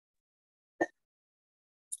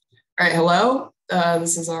All right, hello.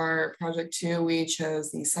 This is our project 2. We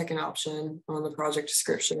chose the second option on the project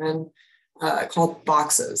description called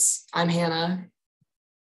boxes. I'm Hannah.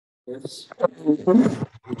 Yes.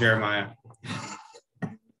 Jeremiah.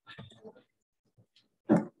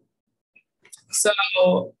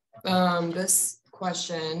 So this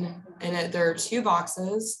question, there are 2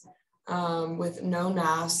 boxes with no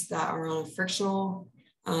mass that are on a frictional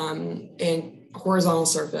and horizontal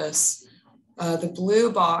surface. The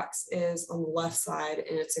blue box is on the left side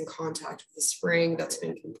and it's in contact with the spring that's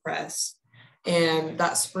been compressed. And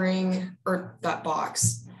that spring or that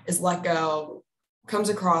box is let go, comes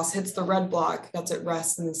across, hits the red block that's at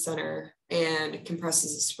rest in the center and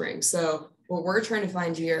compresses the spring. So what we're trying to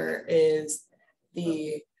find here is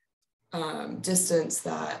the distance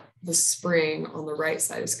that the spring on the right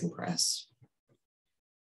side is compressed.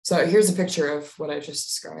 So here's a picture of what I just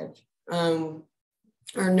described.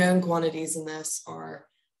 Our known quantities in this are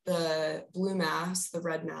the blue mass, the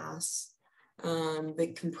red mass,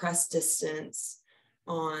 the compressed distance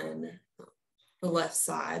on the left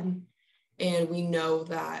side, and we know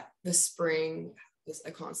that the spring is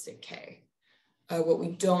a constant K. What we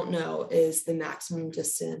don't know is the maximum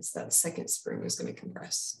distance that the second spring is going to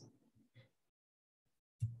compress.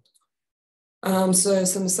 So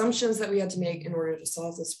some assumptions that we had to make in order to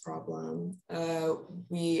solve this problem.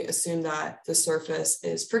 We assume that the surface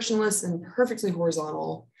is frictionless and perfectly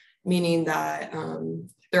horizontal, meaning that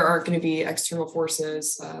there aren't going to be external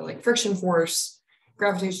forces like friction force,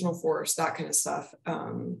 gravitational force, that kind of stuff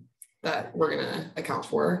that we're going to account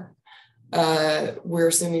for. We're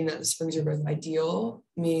assuming that the springs are both ideal,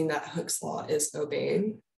 meaning that Hooke's law is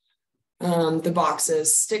obeyed. The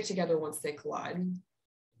boxes stick together once they collide.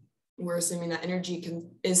 We're assuming that energy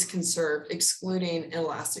is conserved, excluding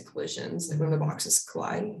inelastic collisions, like when the boxes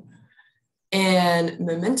collide. And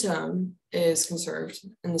momentum is conserved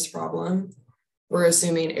in this problem. We're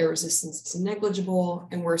assuming air resistance is negligible,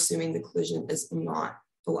 and we're assuming the collision is not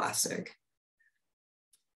elastic.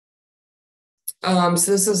 So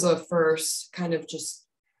this is a first kind of just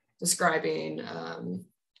describing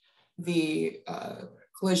the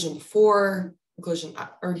collision before, collision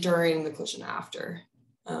or during, the collision after.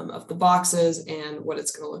 Of the boxes and what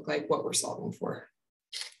it's going to look like, what we're solving for.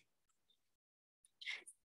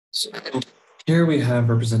 So here we have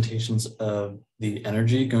representations of the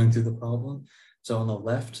energy going through the problem. So on the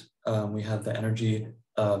left, we have the energy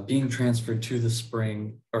being transferred to the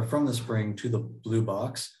spring, or from the spring to the blue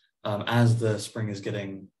box, as the spring is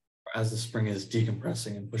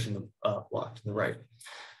decompressing and pushing the block to the right.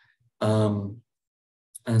 And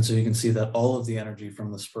so you can see that all of the energy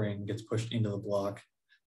from the spring gets pushed into the block.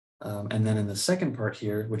 And then in the second part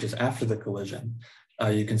here, which is after the collision,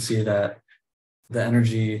 you can see that the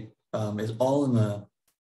energy is all in the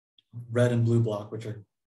red and blue block, which are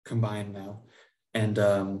combined now, and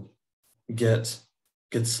the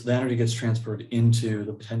energy gets transferred into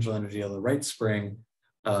the potential energy of the right spring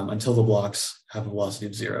until the blocks have a velocity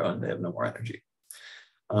of 0 and they have no more energy.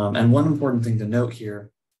 And one important thing to note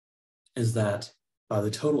here is that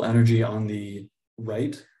the total energy on the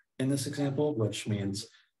right in this example, which means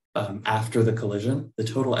after the collision, the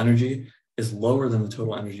total energy is lower than the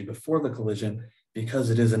total energy before the collision because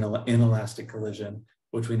it is an inelastic collision,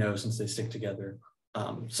 which we know since they stick together.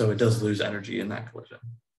 So it does lose energy in that collision.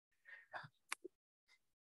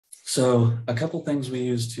 So a couple things we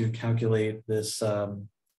use to calculate this, the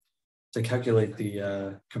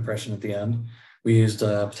compression at the end. We used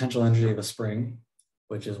potential energy of a spring,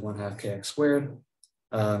 which is 1/2 kx squared,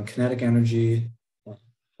 kinetic energy,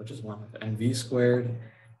 which is 1/2 mv squared,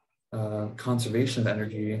 conservation of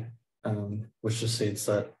energy, which just states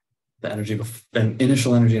that the energy,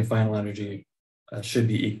 initial energy and final energy should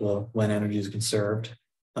be equal when energy is conserved.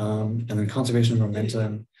 And then conservation of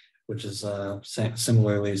momentum, which is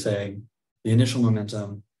similarly saying the initial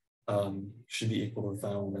momentum should be equal to the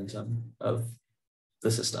final momentum of the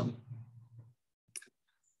system.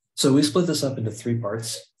 So we split this up into 3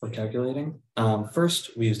 parts for calculating.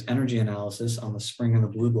 First, we used energy analysis on the spring in the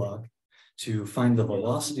blue block to find the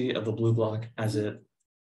velocity of the blue block as it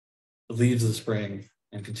leaves the spring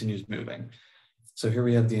and continues moving. So here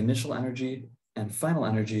we have the initial energy and final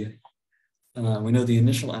energy. We know the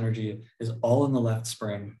initial energy is all in the left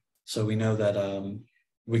spring. So we know that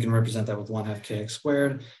we can represent that with 1/2 kx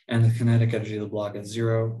squared, and the kinetic energy of the block is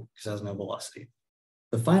 0 because it has no velocity.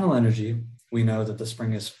 The final energy, we know that the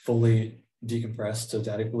spring is fully decompressed, so it's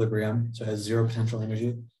at equilibrium, so it has 0 potential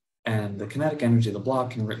energy. And the kinetic energy of the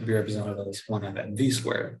block can be represented as 1/2 mv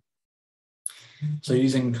squared. So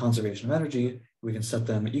using conservation of energy, we can set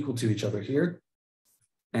them equal to each other here.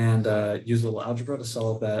 and use a little algebra to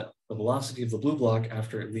solve that the velocity of the blue block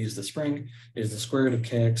after it leaves the spring is the square root of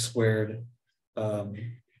kx squared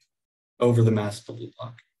over the mass of the blue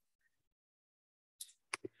block.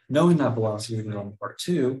 Knowing that velocity, we can go on to part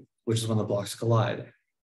 2, which is when the blocks collide.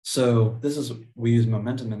 So we use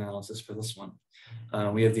momentum analysis for this one.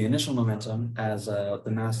 We have the initial momentum as the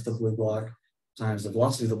mass of the blue block times the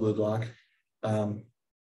velocity of the blue block,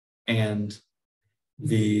 and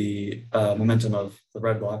the momentum of the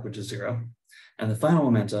red block, which is 0. And the final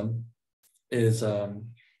momentum is the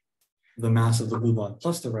mass of the blue block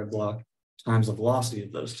plus the red block times the velocity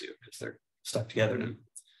of those two, because they're stuck together now.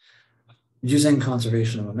 Using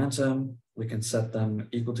conservation of momentum, we can set them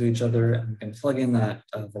equal to each other and we can plug in that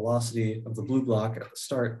velocity of the blue block at the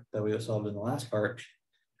start that we solved in the last part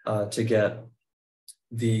to get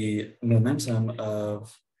the momentum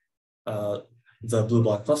of the blue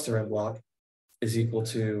block plus the red block is equal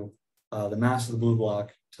to the mass of the blue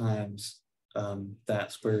block times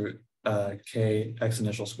that square root k x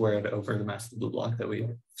initial squared over the mass of the blue block that we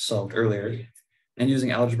solved earlier. And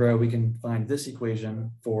using algebra, we can find this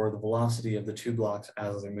equation for the velocity of the two blocks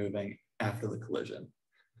as they're moving after the collision.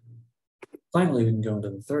 Finally, we can go into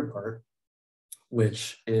the third part,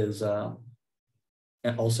 which is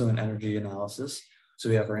also an energy analysis. So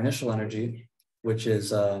we have our initial energy, which is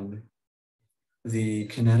the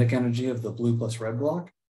kinetic energy of the blue plus red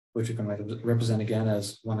block, which we can represent again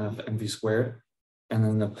as 1/2 mv squared. And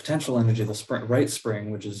then the potential energy of the right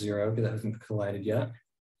spring, which is 0, because that hasn't collided yet.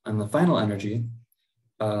 And the final energy,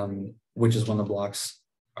 which is when the blocks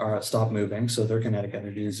stop moving, so their kinetic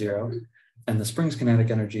energy is 0. And the spring's kinetic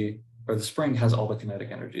energy, or the spring has all the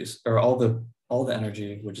kinetic energies, or all the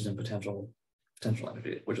energy which is in potential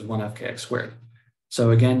energy, which is 1/2 kx squared.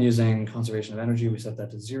 So again, using conservation of energy, we set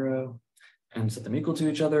that to 0 and set them equal to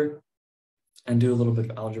each other, and do a little bit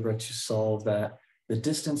of algebra to solve that the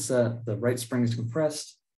distance that the right spring is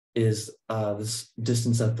compressed is this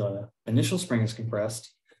distance that the initial spring is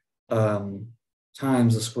compressed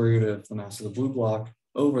times the square root of the mass of the blue block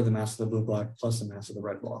over the mass of the blue block plus the mass of the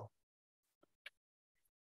red block.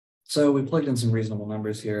 So we plugged in some reasonable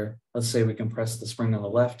numbers here. Let's say we compress the spring on the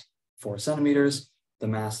left 4 centimeters. The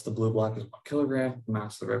mass of the blue block is 1 kilogram. The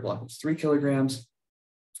mass of the red block is 3 kilograms.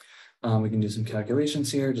 We can do some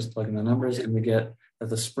calculations here, just plug in the numbers, and we get that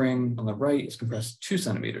the spring on the right is compressed 2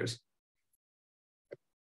 centimeters.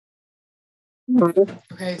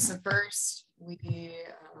 Okay, so first we determine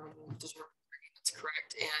it's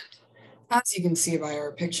correct, and as you can see by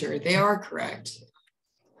our picture, they are correct.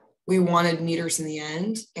 We wanted meters in the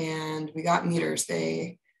end, and we got meters.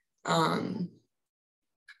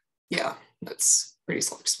 Yeah, that's pretty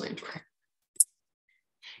self-explanatory.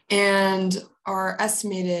 And our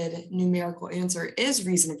estimated numerical answer is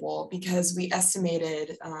reasonable because we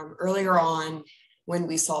estimated earlier on when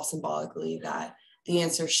we solved symbolically that the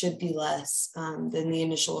answer should be less than the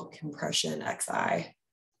initial compression xi.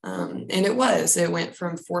 And it went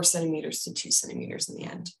from 4 centimeters to 2 centimeters in the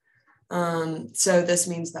end. So this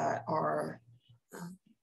means that our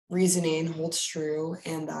reasoning holds true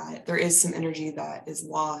and that there is some energy that is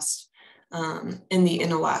lost in the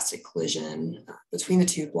inelastic collision between the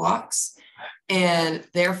two blocks. And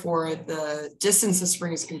therefore, the distance the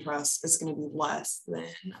spring is compressed is going to be less than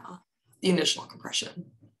the initial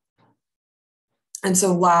compression. And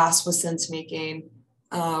so last was sense making.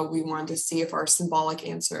 We wanted to see if our symbolic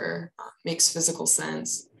answer makes physical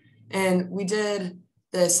sense. And we did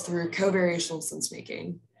this through covariational sense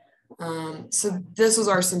making. So this was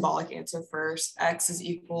our symbolic answer first. X is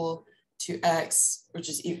equal to X, which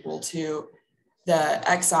is equal to the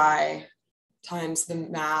XI times the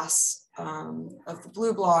mass of the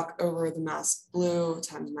blue block over the mass of blue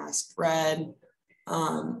times mass of red,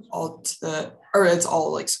 it's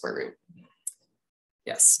all like square root.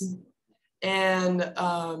 Yes. And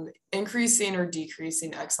increasing or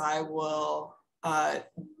decreasing XI will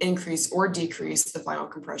increase or decrease the final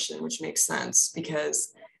compression, which makes sense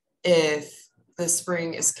because if the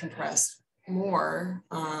spring is compressed more,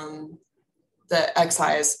 the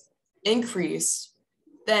XI is increased,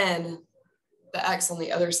 then the X on the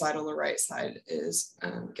other side, on the right side, is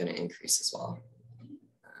going to increase as well.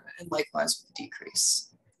 And likewise with the decrease.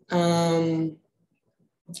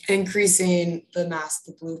 Increasing the mass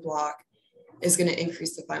of the blue block is going to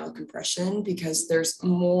increase the final compression because there's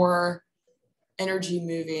more energy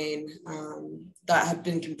moving that have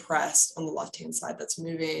been compressed on the left-hand side that's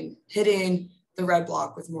moving, hitting the red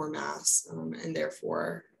block with more mass, and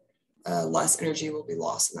therefore less energy will be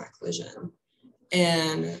lost in that collision.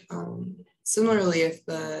 And similarly, if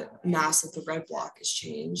the mass of the red block is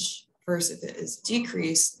changed, versus if it is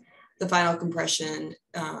decreased, the final compression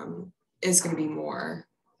is going to be more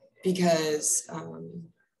because,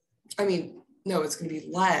 I mean, no, it's going to be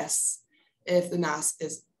less if the mass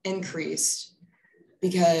is increased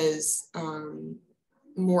because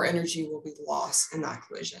more energy will be lost in that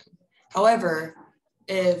collision. However,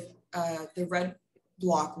 if the red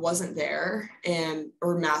block wasn't there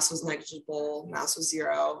or mass was negligible, mass was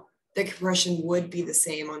zero, the compression would be the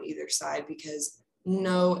same on either side because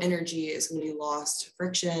no energy is going to be lost to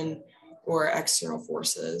friction or external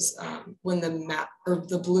forces when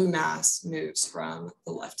the blue mass moves from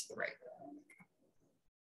the left to the right.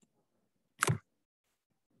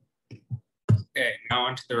 Okay, now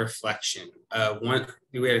on to the reflection.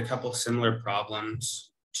 We had a couple similar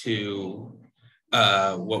problems to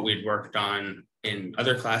what we'd worked on in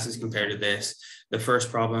other classes compared to this. The first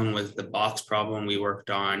problem was the box problem we worked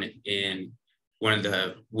on in one of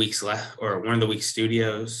the week's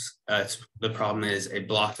studios. The problem is a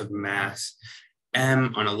block of mass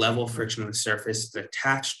M on a level frictionless surface is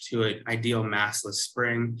attached to an ideal massless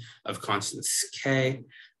spring of constants K.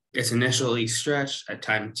 It's initially stretched at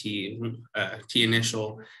time t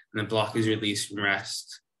initial, and the block is released from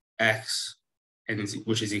rest x,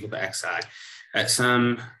 which is equal to xi. At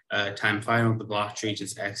some time final, the block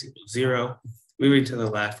reaches x equals 0, moving to the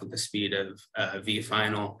left with the speed of v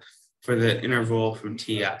final. For the interval from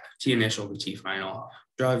t initial to t final,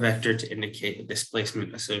 draw a vector to indicate the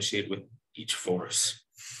displacement associated with each force.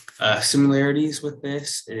 Similarities with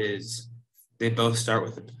this is they both start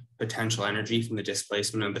with the potential energy from the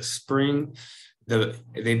displacement of the spring.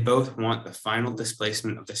 They both want the final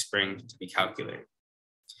displacement of the spring to be calculated.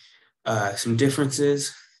 Some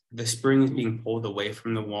differences: the spring is being pulled away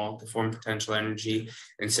from the wall to form potential energy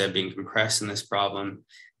instead of being compressed in this problem,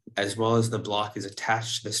 as well as the block is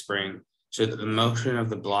attached to the spring so that the motion of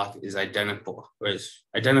the block is identical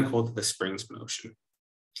to the spring's motion.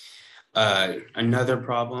 Another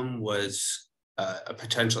problem was a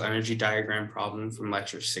potential energy diagram problem from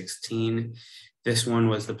lecture 16. This one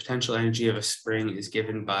was the potential energy of a spring is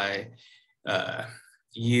given by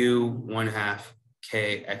U 1/2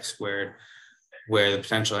 K x squared, where the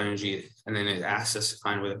potential energy, and then it asks us to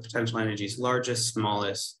find where the potential energy is largest,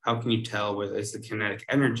 smallest. How can you tell whether it's the kinetic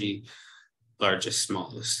energy largest,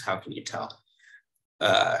 smallest? How can you tell?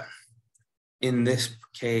 In this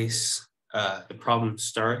case, the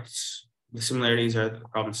similarities are the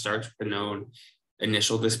problem starts with the known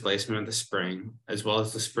initial displacement of the spring, as well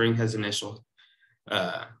as the spring has initial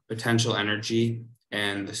potential energy,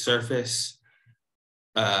 and the surface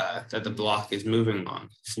that the block is moving on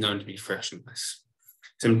is known to be frictionless.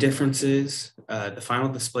 Some differences: the final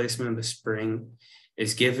displacement of the spring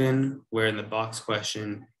is given, where in the box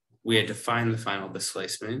question, we had to find the final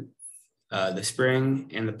displacement. The spring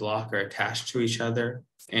and the block are attached to each other,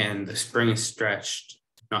 and the spring is stretched,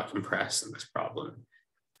 not compressed in this problem.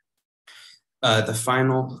 The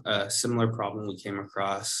final similar problem we came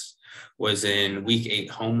across was in week 8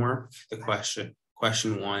 homework. The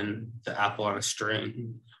question 1, the apple on a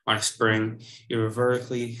spring. You have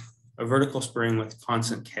a vertical spring with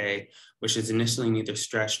constant K, which is initially neither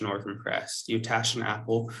stretched nor compressed. You attach an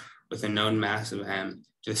apple with a known mass of M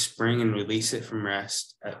to the spring and release it from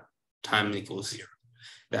rest at time equals 0.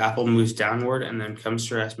 The apple moves downward and then comes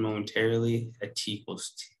to rest momentarily at t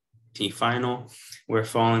equals t final. We're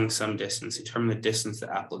falling some distance. Determine the distance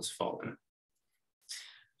the apple has fallen.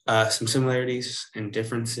 Some similarities and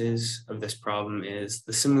differences of this problem is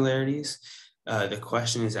the similarities. The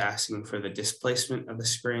question is asking for the displacement of the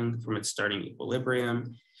spring from its starting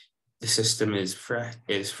equilibrium. The system is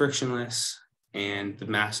frictionless, and the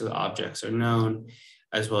mass of the objects are known,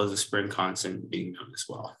 as well as the spring constant being known as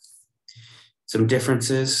well. Some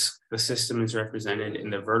differences: the system is represented in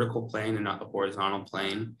the vertical plane and not the horizontal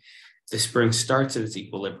plane. The spring starts at its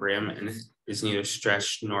equilibrium and is neither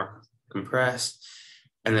stretched nor compressed,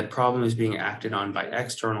 and the problem is being acted on by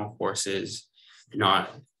external forces,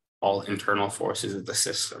 not all internal forces of the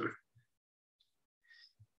system.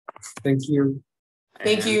 Thank you.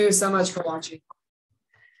 Thank you so much for watching.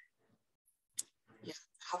 Yeah,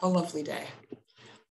 have a lovely day.